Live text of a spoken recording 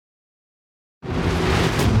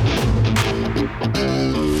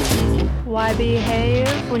Why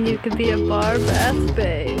behave when you could be a bar bath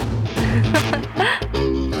babe?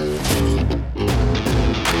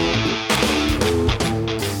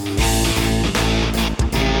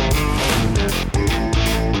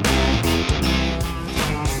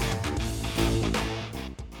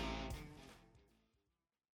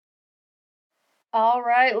 All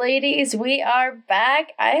right, ladies, we are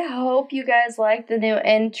back. I hope you guys like the new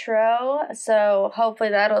intro. So hopefully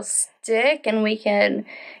that'll stick and we can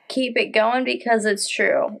keep it going because it's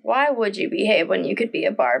true. Why would you behave when you could be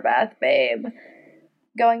a bar bath babe?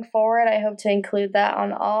 Going forward, I hope to include that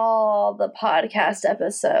on all the podcast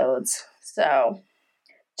episodes. So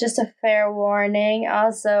just a fair warning.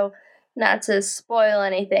 Also, not to spoil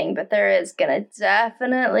anything, but there is going to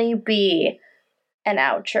definitely be an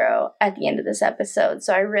outro at the end of this episode,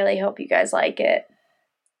 so I really hope you guys like it.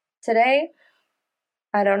 Today,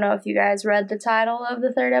 I don't know if you guys read the title of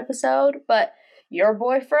the third episode, but your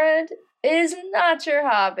boyfriend is not your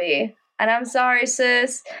hobby. And I'm sorry,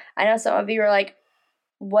 sis. I know some of you are like,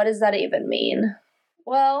 what does that even mean?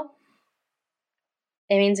 Well,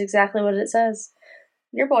 it means exactly what it says.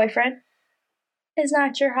 Your boyfriend is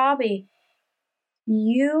not your hobby.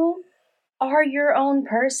 You are your own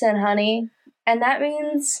person, honey. And that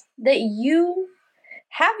means that you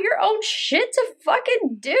have your own shit to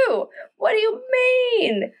fucking do. What do you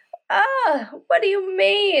mean? What do you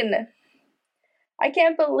mean? I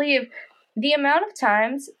can't believe the amount of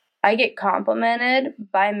times I get complimented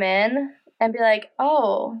by men and be like,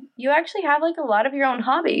 oh, you actually have like a lot of your own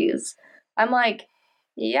hobbies. I'm like,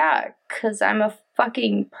 yeah, because I'm a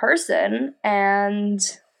fucking person and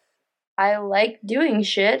I like doing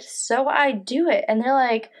shit, so I do it. And they're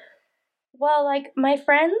like, well, like, my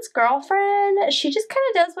friend's girlfriend, she just kind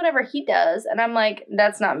of does whatever he does. And I'm like,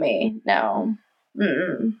 that's not me. No.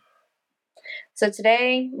 Mm-mm. So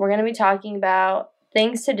today, we're going to be talking about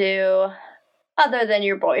things to do other than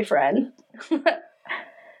your boyfriend.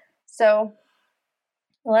 So,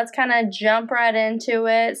 let's kind of jump right into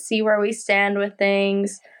it, see where we stand with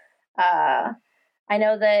things. I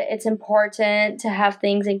know that it's important to have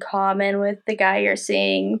things in common with the guy you're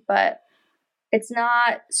seeing, but it's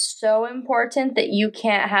not so important that you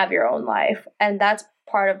can't have your own life. And that's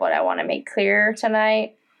part of what I want to make clear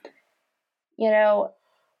tonight. You know,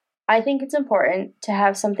 I think it's important to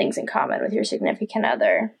have some things in common with your significant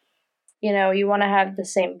other. You know, you want to have the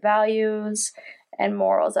same values and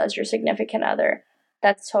morals as your significant other.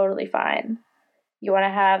 That's totally fine. You want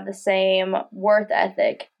to have the same work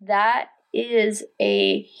ethic. That is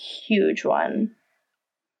a huge one.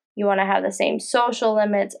 You want to have the same social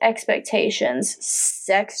limits, expectations,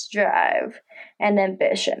 sex drive, and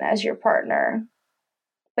ambition as your partner.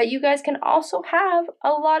 But you guys can also have a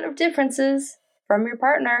lot of differences from your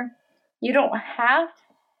partner. You don't have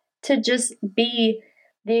to just be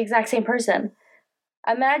the exact same person.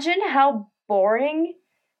 Imagine how boring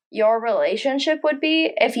your relationship would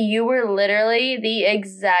be if you were literally the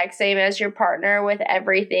exact same as your partner with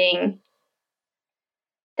everything.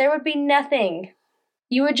 There would be nothing.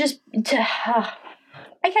 You would just, I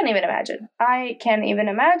can't even imagine. I can't even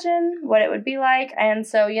imagine what it would be like. And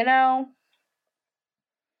so, you know,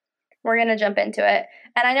 we're going to jump into it.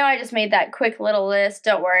 And I know I just made that quick little list.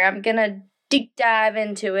 Don't worry. I'm going to deep dive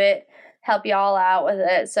into it, help you all out with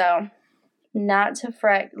it. So, not to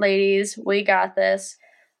fret, ladies. We got this.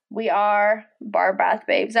 We are bar bath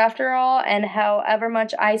babes after all, and however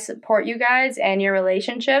much I support you guys and your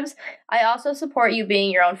relationships, I also support you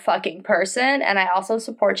being your own fucking person, and I also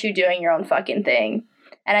support you doing your own fucking thing.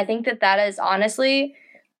 And I think that is honestly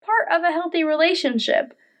part of a healthy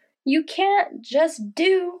relationship. You can't just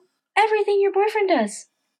do everything your boyfriend does.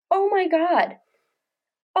 Oh my god.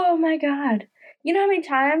 Oh my god. You know how many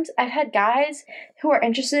times I've had guys who are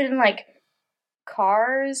interested in, like,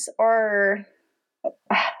 cars or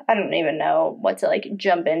I don't even know what to like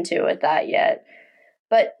jump into with that yet.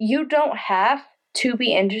 But you don't have to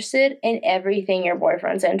be interested in everything your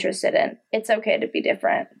boyfriend's interested in. It's okay to be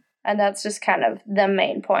different. And that's just kind of the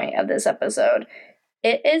main point of this episode.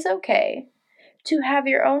 It is okay to have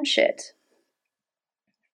your own shit.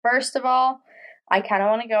 First of all, I kind of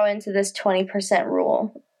want to go into this 20%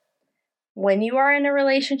 rule. When you are in a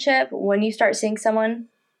relationship, when you start seeing someone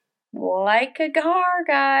like a car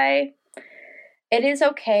guy, it is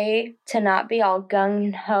okay to not be all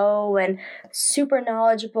gung-ho and super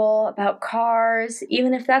knowledgeable about cars,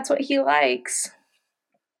 even if that's what he likes.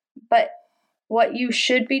 But what you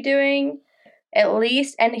should be doing, at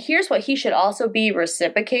least, and here's what he should also be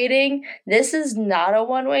reciprocating. This is not a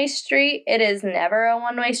one-way street. It is never a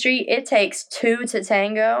one-way street. It takes two to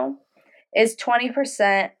tango. Is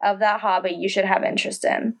 20% of that hobby you should have interest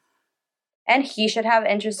in. and he should have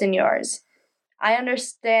interest in yours. I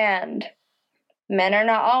understand men are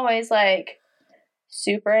not always like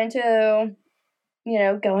super into, you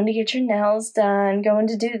know, going to get your nails done, going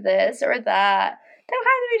to do this or that. They don't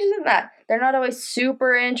have to be doing that. They're not always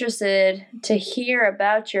super interested to hear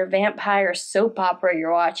about your vampire soap opera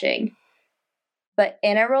you're watching. But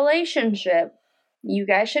in a relationship, you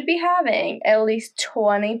guys should be having at least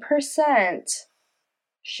 20%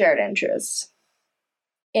 shared interests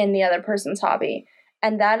in the other person's hobby.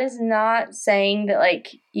 And that is not saying that,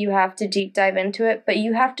 like, you have to deep dive into it, but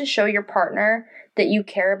you have to show your partner that you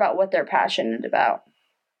care about what they're passionate about.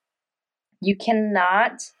 You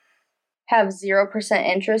cannot have 0%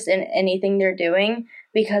 interest in anything they're doing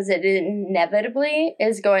because it inevitably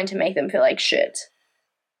is going to make them feel like shit.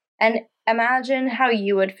 And imagine how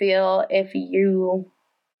you would feel if you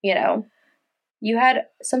know, you had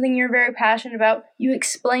something you're very passionate about, you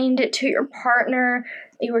explained it to your partner,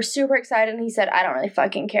 you were super excited, and he said, I don't really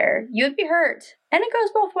fucking care. You'd be hurt. And it goes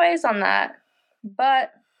both ways on that.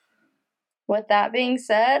 But with that being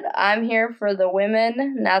said, I'm here for the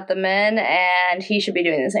women, not the men, and he should be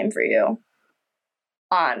doing the same for you.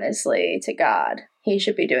 Honestly, to God, he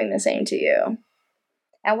should be doing the same to you.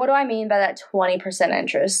 And what do I mean by that 20%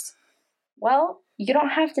 interest? Well, you don't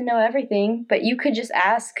have to know everything, but you could just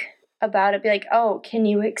ask about it. Be like, oh, can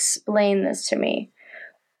you explain this to me?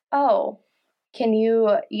 Oh, can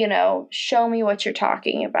you, show me what you're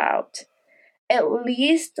talking about? At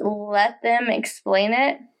least let them explain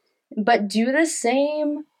it, but do the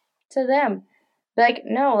same to them. Be like,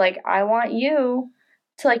 no, like, I want you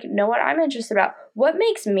to, like, know what I'm interested about. What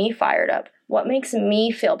makes me fired up? What makes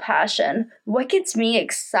me feel passion? What gets me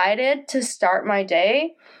excited to start my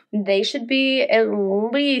day? They should be at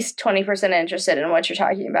least 20% interested in what you're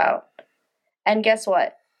talking about. And guess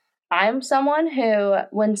what? I'm someone who,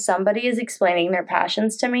 when somebody is explaining their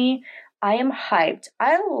passions to me, I am hyped.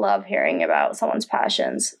 I love hearing about someone's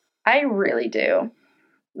passions. I really do.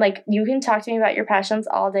 Like, you can talk to me about your passions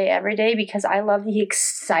all day, every day, because I love the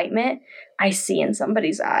excitement I see in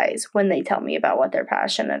somebody's eyes when they tell me about what they're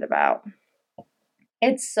passionate about.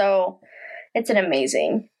 It's an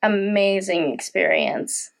amazing, amazing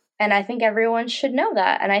experience. And I think everyone should know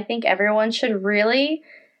that. And I think everyone should really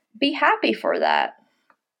be happy for that.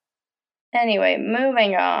 Anyway,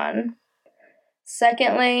 moving on.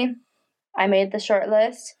 Secondly, I made the short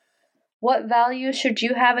list. What values should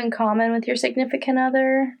you have in common with your significant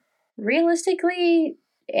other? Realistically,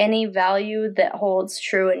 any value that holds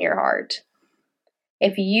true in your heart.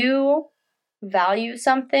 If you value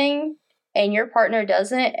something and your partner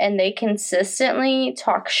doesn't, and they consistently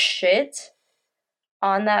talk shit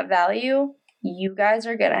on that value, you guys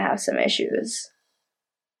are going to have some issues.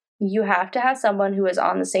 You have to have someone who is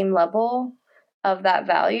on the same level of that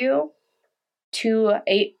value to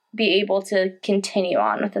be able to continue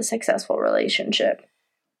on with a successful relationship.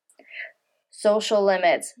 Social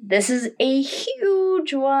limits. This is a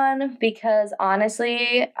huge one because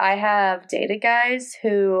honestly, I have dated guys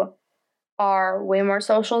who are way more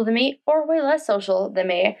social than me or way less social than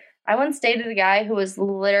me. I once dated a guy who was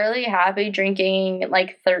literally happy drinking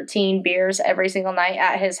like 13 beers every single night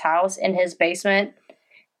at his house in his basement.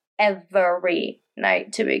 Every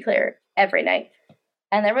night, to be clear. Every night.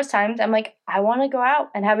 And there was times I'm like, I want to go out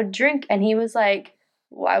and have a drink. And he was like,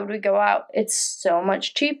 why would we go out? It's so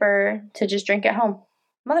much cheaper to just drink at home.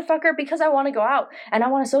 Motherfucker, because I want to go out and I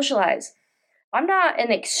want to socialize. I'm not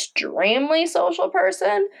an extremely social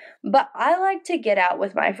person, but I like to get out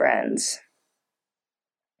with my friends.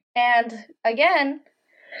 And again,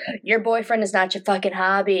 your boyfriend is not your fucking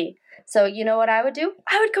hobby. So you know what I would do?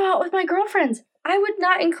 I would go out with my girlfriends. I would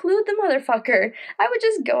not include the motherfucker. I would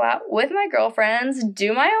just go out with my girlfriends,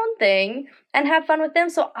 do my own thing, and have fun with them.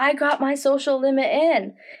 So I got my social limit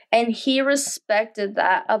in. And he respected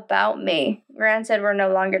that about me. Granted, we're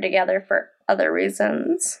no longer together for other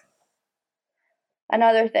reasons.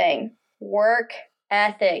 Another thing, work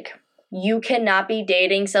ethic. You cannot be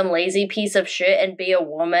dating some lazy piece of shit and be a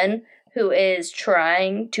woman who is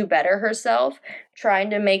trying to better herself, trying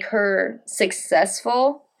to make her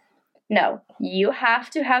successful. No, you have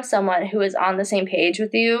to have someone who is on the same page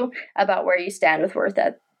with you about where you stand with work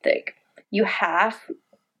ethic. You have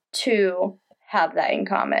to have that in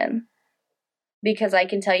common. Because I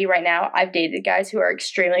can tell you right now, I've dated guys who are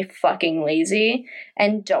extremely fucking lazy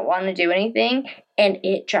and don't want to do anything, and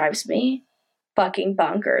it drives me fucking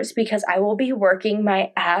bonkers because I will be working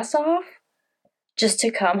my ass off just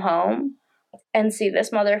to come home and see this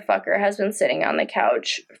motherfucker has been sitting on the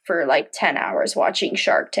couch for like 10 hours watching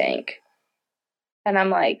Shark Tank. And I'm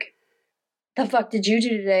like, the fuck did you do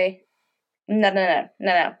today?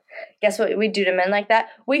 No. Guess what we do to men like that?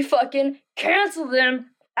 We fucking cancel them.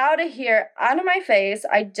 Out of here. Out of my face.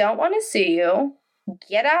 I don't want to see you.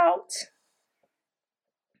 Get out.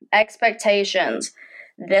 Expectations.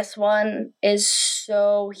 This one is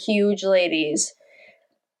so huge, ladies.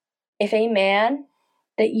 If a man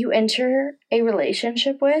that you enter a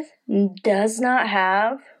relationship with does not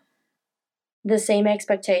have the same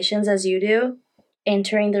expectations as you do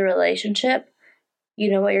entering the relationship,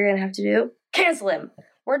 you know what you're going to have to do? Cancel him.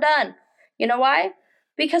 We're done. You know why?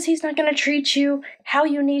 Because he's not going to treat you how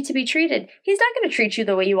you need to be treated. He's not going to treat you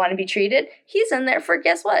the way you want to be treated. He's in there for,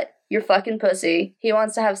 guess what? Your fucking pussy. He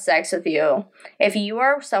wants to have sex with you. If you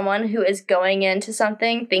are someone who is going into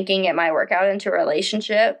something thinking it might work out into a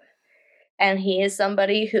relationship, and he is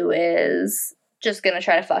somebody who is just going to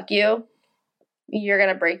try to fuck you, you're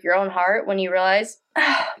going to break your own heart when you realize,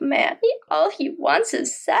 oh man, all he wants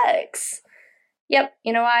is sex. Yep,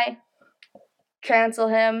 you know why? Cancel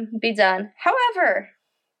him, be done. However,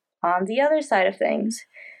 on the other side of things,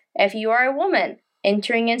 if you are a woman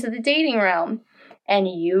entering into the dating realm and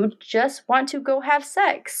you just want to go have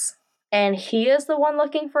sex and he is the one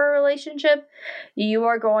looking for a relationship, you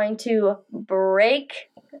are going to break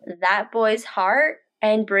that boy's heart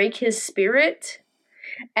and break his spirit,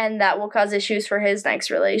 and that will cause issues for his next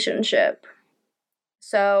relationship.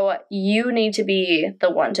 So you need to be the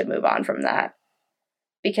one to move on from that.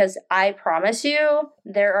 Because I promise you,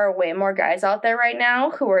 there are way more guys out there right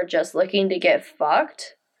now who are just looking to get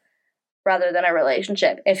fucked rather than a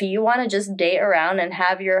relationship. If you want to just date around and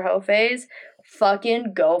have your hoe phase,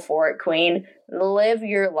 fucking go for it, queen. Live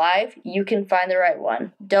your life. You can find the right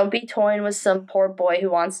one. Don't be toying with some poor boy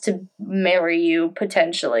who wants to marry you,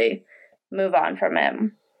 potentially. Move on from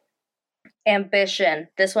him. Ambition.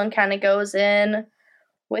 This one kind of goes in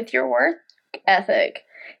with your work ethic.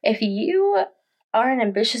 If you are an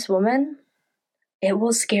ambitious woman, it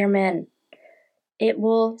will scare men. It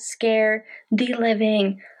will scare the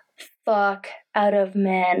living fuck out of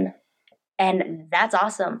men. And that's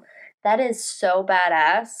awesome. That is so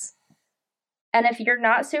badass. And if you're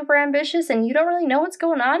not super ambitious and you don't really know what's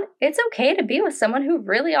going on, it's okay to be with someone who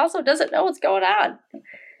really also doesn't know what's going on.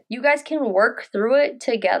 You guys can work through it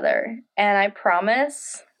together. And I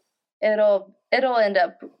promise it'll end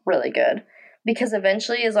up really good. Because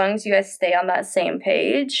eventually, as long as you guys stay on that same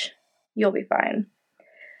page, you'll be fine.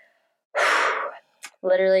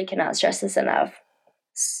 Literally cannot stress this enough.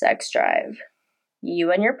 Sex drive.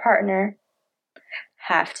 You and your partner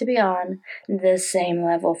have to be on the same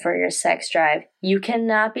level for your sex drive. You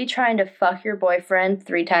cannot be trying to fuck your boyfriend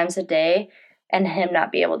 3 times a day and him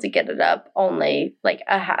not be able to get it up only like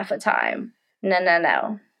a half a time.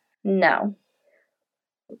 No.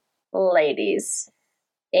 Ladies,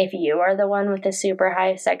 if you are the one with the super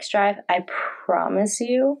high sex drive, I promise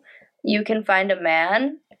you can find a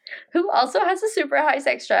man who also has a super high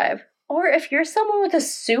sex drive. Or if you're someone with a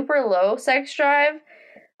super low sex drive,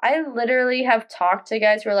 I literally have talked to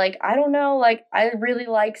guys who are like, I don't know, like, I really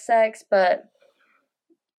like sex, but,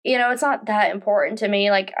 you know, it's not that important to me.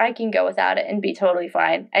 Like, I can go without it and be totally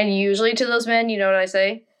fine. And usually to those men, you know what I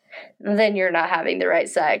say? Then you're not having the right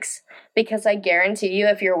sex. Because I guarantee you,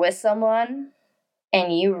 if you're with someone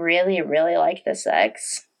and you really, really like the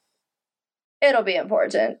sex, it'll be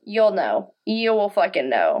important. You'll know. You will fucking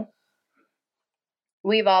know.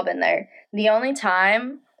 We've all been there. The only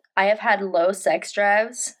time I have had low sex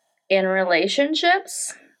drives in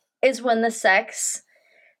relationships is when the sex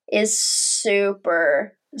is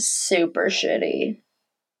super, super shitty.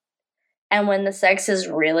 And when the sex is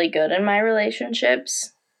really good in my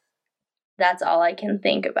relationships, that's all I can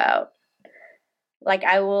think about. Like,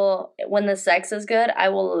 when the sex is good, I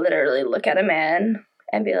will literally look at a man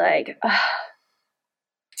and be like,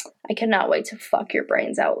 I cannot wait to fuck your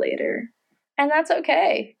brains out later. And that's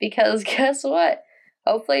okay, because guess what?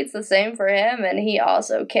 Hopefully it's the same for him, and he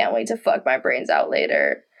also can't wait to fuck my brains out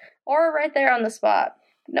later. Or right there on the spot.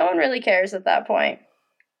 No one really cares at that point.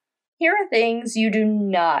 Here are things you do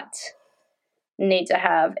not need to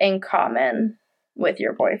have in common with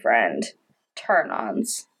your boyfriend.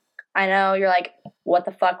 Turn-ons. I know, you're like, what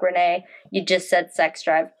the fuck, Renee? You just said sex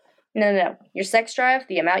drive. No. Your sex drive,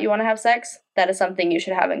 the amount you want to have sex, that is something you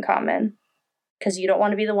should have in common. Because you don't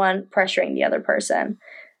want to be the one pressuring the other person.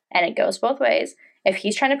 And it goes both ways. If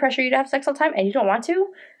he's trying to pressure you to have sex all the time and you don't want to,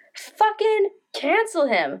 fucking cancel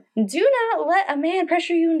him. Do not let a man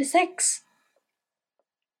pressure you into sex.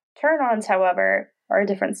 Turn-ons, however, are a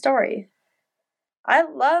different story. I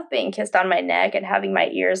love being kissed on my neck and having my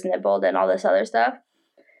ears nibbled and all this other stuff.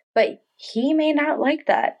 But he may not like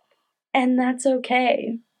that. And that's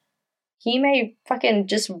okay. He may fucking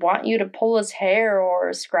just want you to pull his hair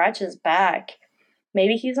or scratch his back.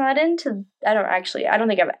 Maybe he's not into, I don't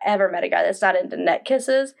think I've ever met a guy that's not into neck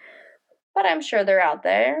kisses, but I'm sure they're out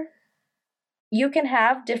there. You can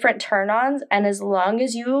have different turn-ons, and as long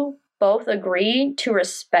as you both agree to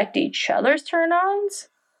respect each other's turn-ons,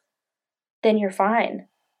 then you're fine.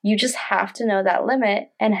 You just have to know that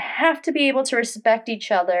limit and have to be able to respect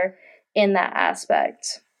each other in that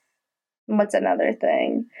aspect. What's another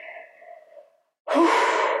thing?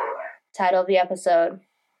 Title of the episode: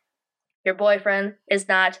 Your boyfriend is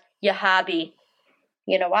not your hobby.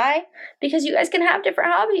 You know why? Because you guys can have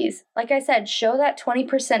different hobbies. Like I said, show that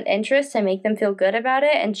 20% interest and make them feel good about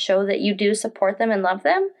it and show that you do support them and love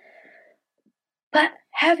them. But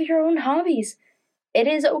have your own hobbies. It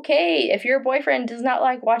is okay if your boyfriend does not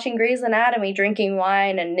like watching Grey's Anatomy, drinking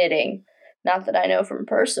wine, and knitting. Not that I know from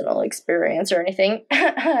personal experience or anything.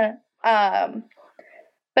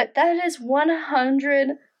 But that is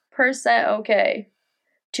 100% okay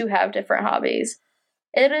to have different hobbies.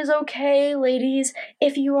 It is okay, ladies,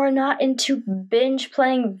 if you are not into binge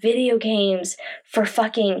playing video games for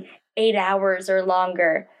fucking 8 hours or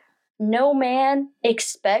longer. No man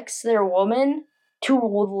expects their woman to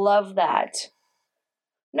love that.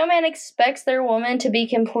 No man expects their woman to be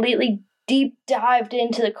completely deep dived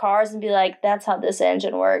into the cars and be like, that's how this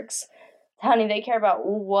engine works. Honey, they care about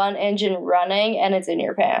one engine running and it's in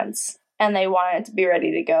your pants. And they want it to be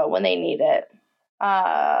ready to go when they need it.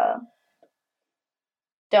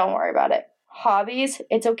 Don't worry about it. Hobbies,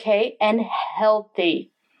 it's okay and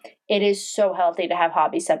healthy. It is so healthy to have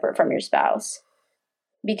hobbies separate from your spouse.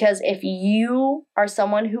 Because if you are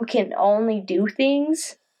someone who can only do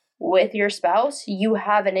things with your spouse, you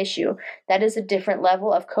have an issue. That is a different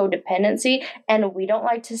level of codependency, and we don't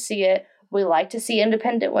like to see it. We like to see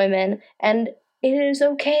independent women, and it is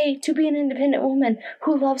okay to be an independent woman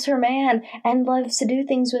who loves her man and loves to do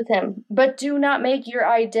things with him. But do not make your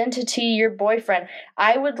identity your boyfriend.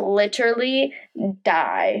 I would literally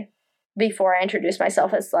die before I introduce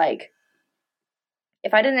myself as, like,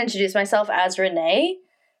 if I didn't introduce myself as Renee,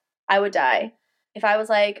 I would die. If I was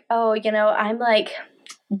like, oh, I'm like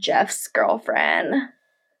Jeff's girlfriend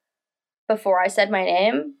before I said my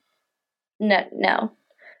name, no.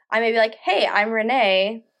 I may be like, hey, I'm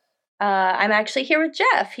Renee. I'm actually here with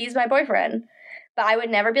Jeff. He's my boyfriend. But I would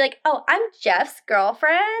never be like, oh, I'm Jeff's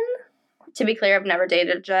girlfriend. To be clear, I've never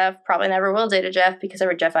dated Jeff. Probably never will date a Jeff because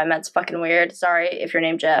every Jeff I met's fucking weird. Sorry if you're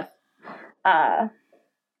named Jeff.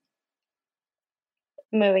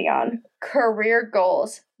 Moving on. Career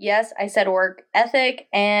goals. Yes, I said work ethic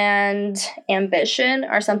and ambition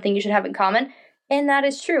are something you should have in common. And that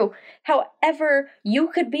is true. However, you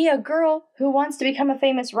could be a girl who wants to become a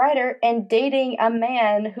famous writer and dating a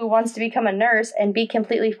man who wants to become a nurse and be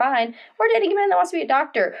completely fine, or dating a man that wants to be a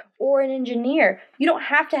doctor or an engineer. You don't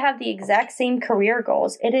have to have the exact same career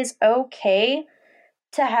goals. It is okay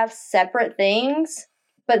to have separate things,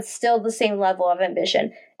 but still the same level of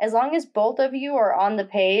ambition. As long as both of you are on the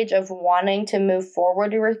page of wanting to move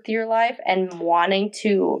forward with your life and wanting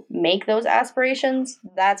to make those aspirations,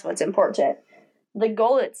 that's what's important. The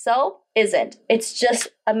goal itself isn't. It's just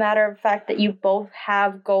a matter of fact that you both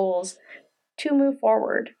have goals to move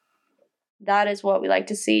forward. That is what we like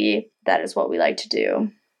to see. That is what we like to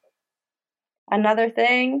do. Another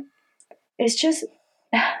thing is just,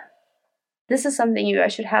 this is something you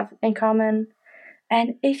guys should have in common.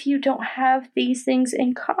 And if you don't have these things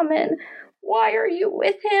in common, why are you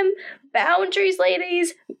with him? Boundaries,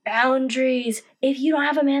 ladies. Boundaries. If you don't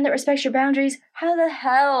have a man that respects your boundaries, how the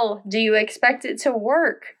hell do you expect it to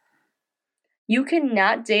work? You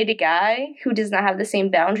cannot date a guy who does not have the same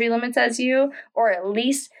boundary limits as you, or at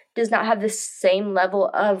least does not have the same level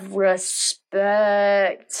of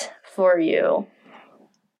respect for you,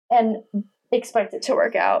 and expect it to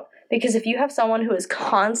work out. Because if you have someone who is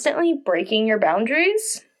constantly breaking your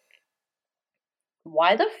boundaries,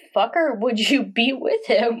 why the fuck would you be with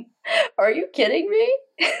him? Are you kidding me?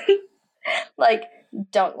 Like,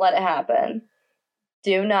 don't let it happen.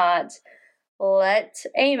 Do not let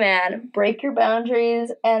a man break your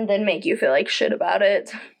boundaries and then make you feel like shit about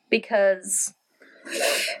it. Because,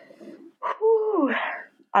 I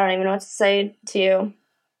don't even know what to say to you.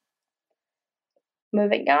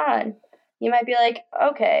 Moving on. You might be like,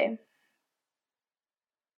 okay,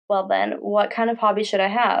 well then, what kind of hobby should I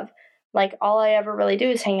have? Like, all I ever really do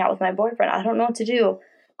is hang out with my boyfriend. I don't know what to do.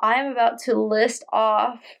 I am about to list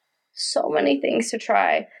off so many things to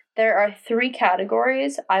try. There are 3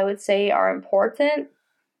 categories I would say are important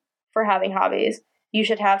for having hobbies. You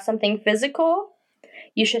should have something physical,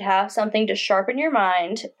 you should have something to sharpen your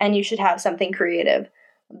mind, and you should have something creative.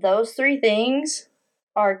 Those 3 things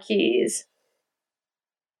are keys.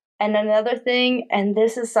 And another thing, and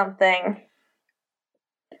this is something,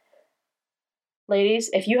 ladies,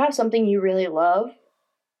 if you have something you really love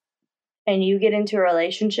and you get into a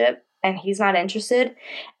relationship and he's not interested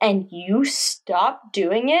and you stop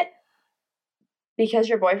doing it because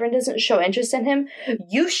your boyfriend doesn't show interest in him,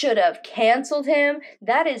 you should have canceled him.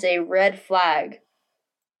 That is a red flag.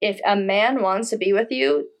 If a man wants to be with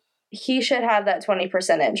you, he should have that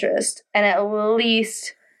 20% interest and at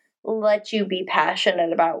least let you be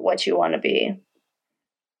passionate about what you want to be.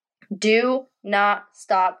 Do not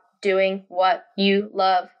stop doing what you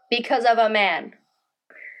love because of a man.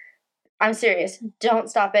 I'm serious.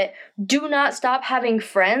 Don't stop it. Do not stop having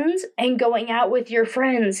friends and going out with your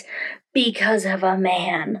friends because of a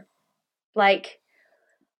man. Like,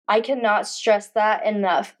 I cannot stress that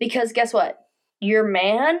enough because guess what? Your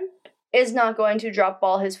man is not going to drop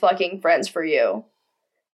all his fucking friends for you.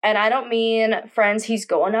 And I don't mean friends he's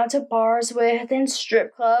going out to bars with and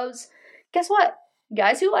strip clubs. Guess what?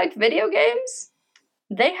 Guys who like video games,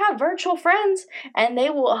 they have virtual friends and they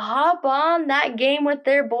will hop on that game with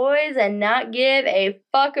their boys and not give a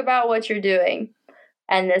fuck about what you're doing.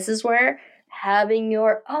 And this is where having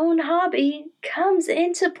your own hobby comes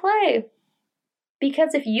into play.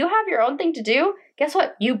 Because if you have your own thing to do, guess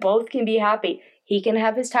what? You both can be happy. He can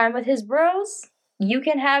have his time with his bros. You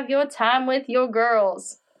can have your time with your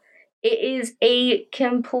girls. It is a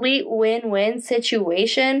complete win-win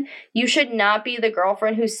situation. You should not be the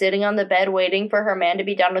girlfriend who's sitting on the bed waiting for her man to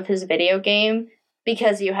be done with his video game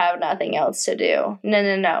because you have nothing else to do.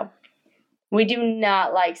 No. We do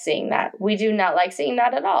not like seeing that. We do not like seeing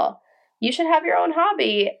that at all. You should have your own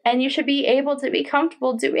hobby and you should be able to be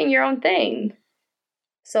comfortable doing your own thing.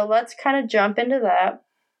 So let's kind of jump into that.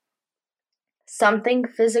 Something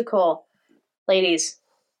physical. Ladies,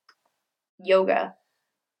 yoga.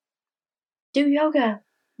 Do yoga.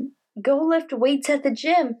 Go lift weights at the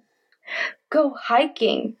gym. Go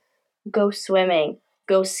hiking. Go swimming.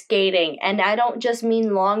 Go skating. And I don't just mean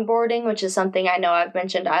longboarding, which is something I know I've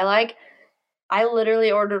mentioned I like. I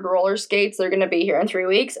literally ordered roller skates. They're going to be here in 3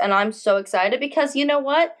 weeks. And I'm so excited because you know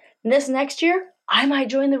what? This next year, I might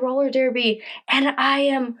join the roller derby. And I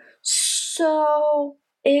am so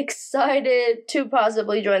excited to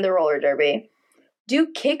possibly join the roller derby. Do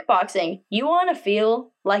kickboxing. You want to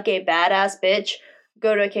feel like a badass bitch?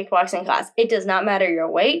 Go to a kickboxing class. It does not matter your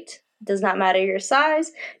weight. It does not matter your size.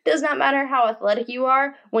 It does not matter how athletic you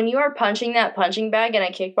are. When you are punching that punching bag in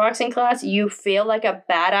a kickboxing class, you feel like a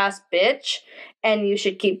badass bitch, and you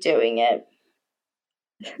should keep doing it.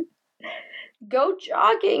 Go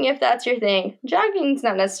jogging if that's your thing. Jogging's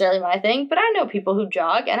not necessarily my thing, but I know people who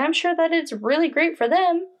jog, and I'm sure that it's really great for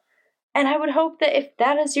them. And I would hope that if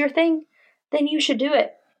that is your thing, then you should do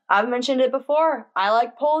it. I've mentioned it before. I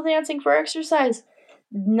like pole dancing for exercise.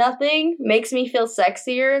 Nothing makes me feel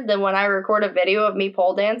sexier than when I record a video of me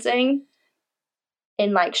pole dancing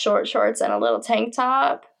in like short shorts and a little tank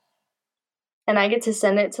top. And I get to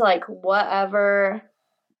send it to like whatever,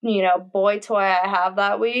 boy toy I have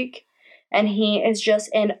that week. And he is just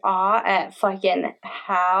in awe at fucking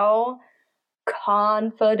how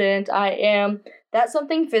confident I am. That's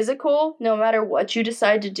something physical, no matter what you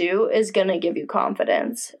decide to do, is going to give you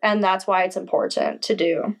confidence. And that's why it's important to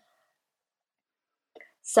do.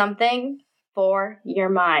 Something for your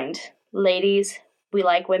mind. Ladies, we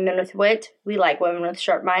like women with wit. We like women with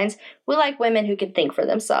sharp minds. We like women who can think for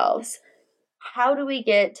themselves. How do we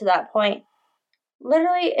get to that point?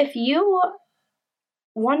 Literally, if you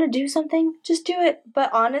want to do something, just do it. But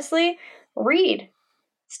honestly, read.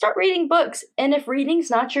 Start reading books. And if reading's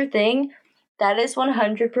not your thing, that is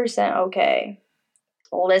 100% okay.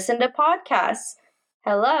 Listen to podcasts.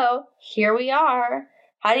 Hello, here we are.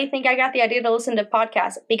 How do you think I got the idea to listen to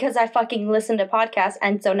podcasts? Because I fucking listened to podcasts,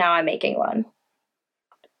 and so now I'm making one.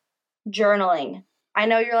 Journaling. I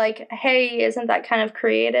know you're like, hey, isn't that kind of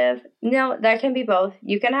creative? No, that can be both.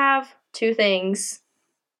 You can have two things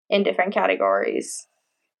in different categories.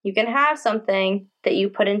 You can have something that you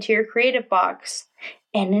put into your creative box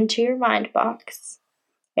and into your mind box.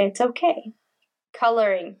 It's okay.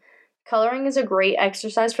 Coloring. Coloring is a great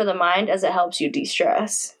exercise for the mind as it helps you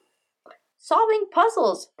de-stress. Solving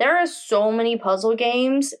puzzles. There are so many puzzle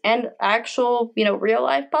games and actual, real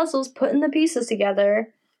life puzzles, putting the pieces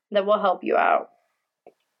together that will help you out.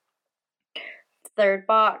 Third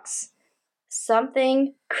box.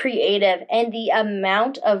 Something creative. And the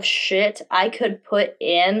amount of shit I could put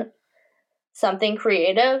in something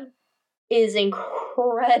creative is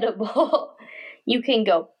incredible. You can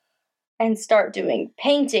go and start doing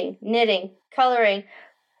painting, knitting, coloring,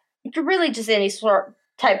 really just any sort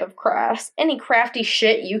type of crafts. Any crafty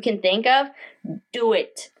shit you can think of, do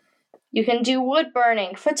it. You can do wood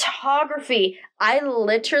burning, photography. I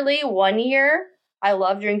literally, one year, I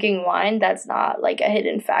love drinking wine. That's not like a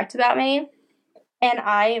hidden fact about me. And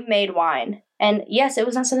I made wine. And yes, it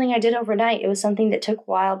was not something I did overnight. It was something that took a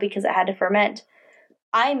while because it had to ferment.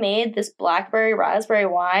 I made this blackberry raspberry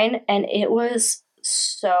wine, and it was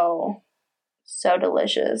so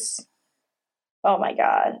delicious. Oh my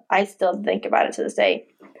God. I still think about it to this day.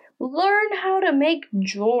 Learn how to make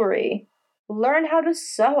jewelry. Learn how to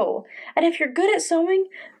sew. And if you're good at sewing,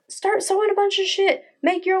 start sewing a bunch of shit.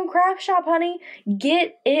 Make your own craft shop, honey.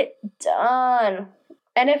 Get it done.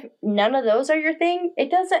 And if none of those are your thing,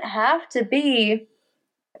 it doesn't have to be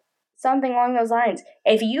something along those lines.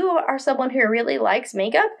 If you are someone who really likes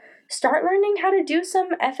makeup, start learning how to do some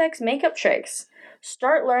FX makeup tricks.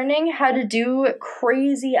 Start learning how to do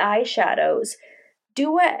crazy eyeshadows.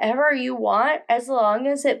 Do whatever you want as long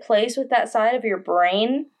as it plays with that side of your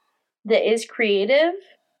brain that is creative.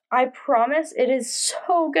 I promise it is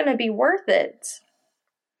so gonna be worth it.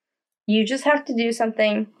 You just have to do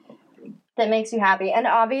something that makes you happy. And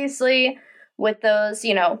obviously, with those,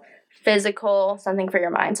 physical, something for your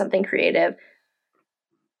mind, something creative,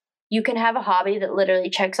 you can have a hobby that literally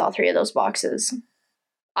checks all three of those boxes.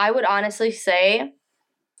 I would honestly say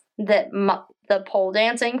that the pole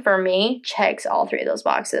dancing for me checks all three of those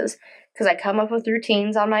boxes because I come up with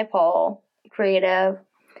routines on my pole, creative.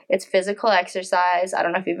 It's physical exercise. I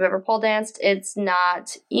don't know if you've ever pole danced. It's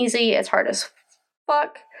not easy. It's hard as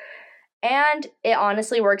fuck. And it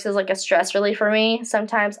honestly works as like a stress relief for me.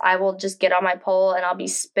 Sometimes I will just get on my pole and I'll be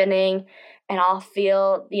spinning and I'll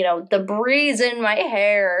feel, the breeze in my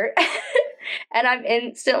hair. And I'm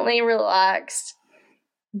instantly relaxed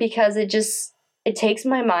because it takes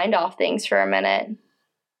my mind off things for a minute.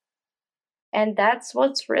 And that's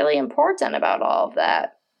what's really important about all of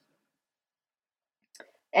that.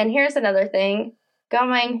 And here's another thing,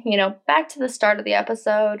 going, back to the start of the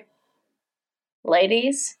episode.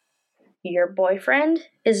 Ladies, your boyfriend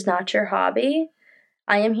is not your hobby.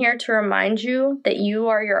 I am here to remind you that you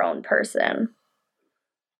are your own person,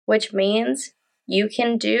 which means you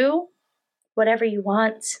can do whatever you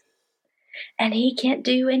want. And he can't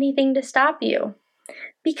do anything to stop you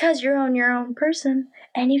because you're on your own person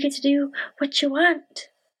and you get to do what you want.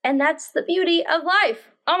 And that's the beauty of life.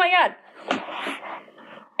 Oh my God.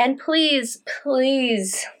 And please,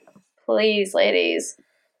 please, please, ladies,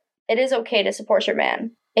 it is okay to support your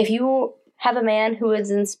man. If you have a man who is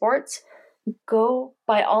in sports, go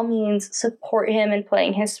by all means support him in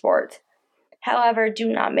playing his sport. However, do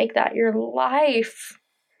not make that your life.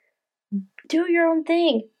 Do your own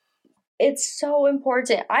thing. It's so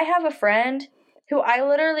important. I have a friend who I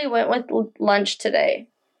literally went with lunch today.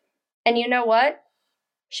 And you know what?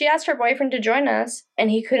 She asked her boyfriend to join us, and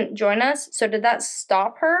he couldn't join us. So did that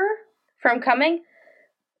stop her from coming?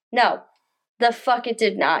 No. The fuck it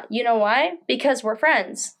did not. You know why? Because we're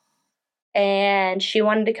friends. And she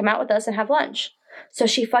wanted to come out with us and have lunch. So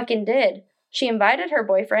she fucking did. She invited her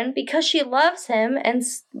boyfriend because she loves him and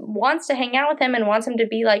wants to hang out with him and wants him to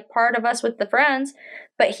be like part of us with the friends.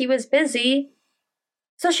 But he was busy.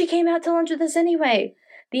 So she came out to lunch with us anyway.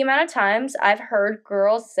 The amount of times I've heard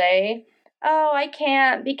girls say, oh, I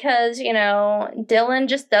can't because, Dylan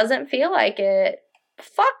just doesn't feel like it.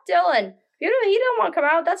 Fuck Dylan. He don't want to come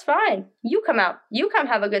out, that's fine. You come out. You come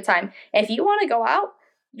have a good time. If you want to go out,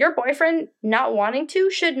 your boyfriend not wanting to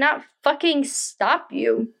should not fucking stop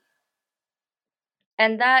you.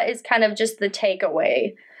 And that is kind of just the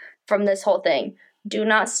takeaway from this whole thing. Do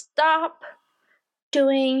not stop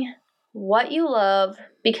doing what you love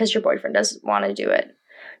because your boyfriend doesn't want to do it.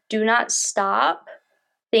 Do not stop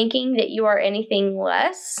thinking that you are anything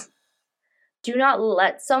less. Do not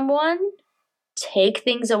let someone take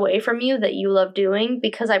things away from you that you love doing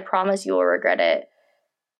because I promise you will regret it.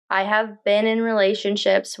 I have been in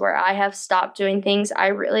relationships where I have stopped doing things I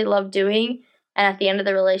really love doing, and at the end of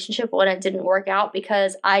the relationship when it didn't work out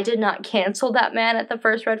because I did not cancel that man at the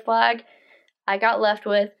first red flag, I got left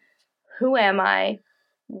with, who am I?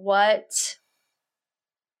 What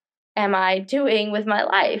am I doing with my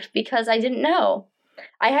life? Because I didn't know.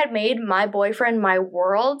 I had made my boyfriend my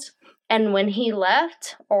world, and when he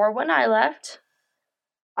left, or when I left,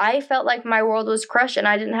 I felt like my world was crushed and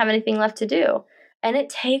I didn't have anything left to do. And it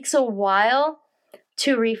takes a while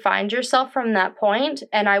to re-find yourself from that point,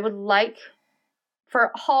 and I would like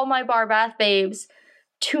for all my bar bath babes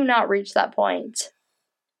to not reach that point.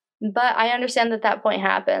 But I understand that point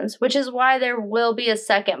happens, which is why there will be a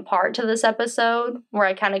second part to this episode where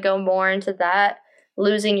I kind of go more into that,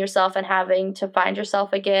 losing yourself and having to find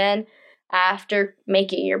yourself again after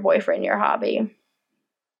making your boyfriend your hobby.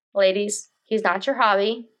 ladies, he's not your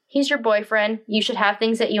hobby. He's your boyfriend. You should have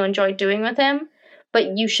things that you enjoy doing with him,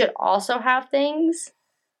 but you should also have things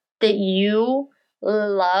that you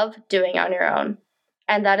love doing on your own.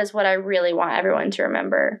 And that is what I really want everyone to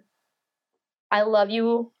remember. I love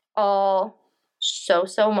you all so,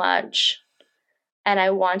 so much. And I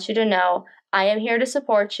want you to know I am here to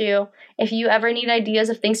support you. If you ever need ideas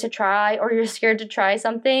of things to try or you're scared to try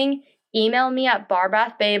something, email me at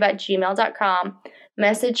barbathbabe@gmail.com.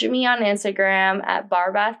 Message me on Instagram at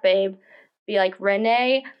barbathbabe. Be like,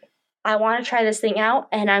 Renee, I want to try this thing out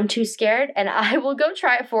and I'm too scared, and I will go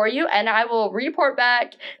try it for you and I will report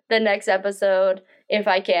back the next episode if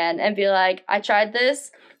I can and be like, I tried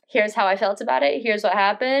this. Here's how I felt about it. Here's what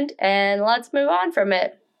happened, and let's move on from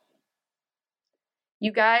it.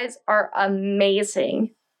 You guys are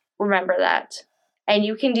amazing. Remember that. And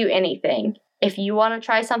you can do anything. If you want to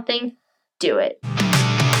try something, do it.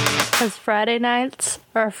 Because Friday nights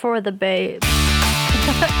are for the babes.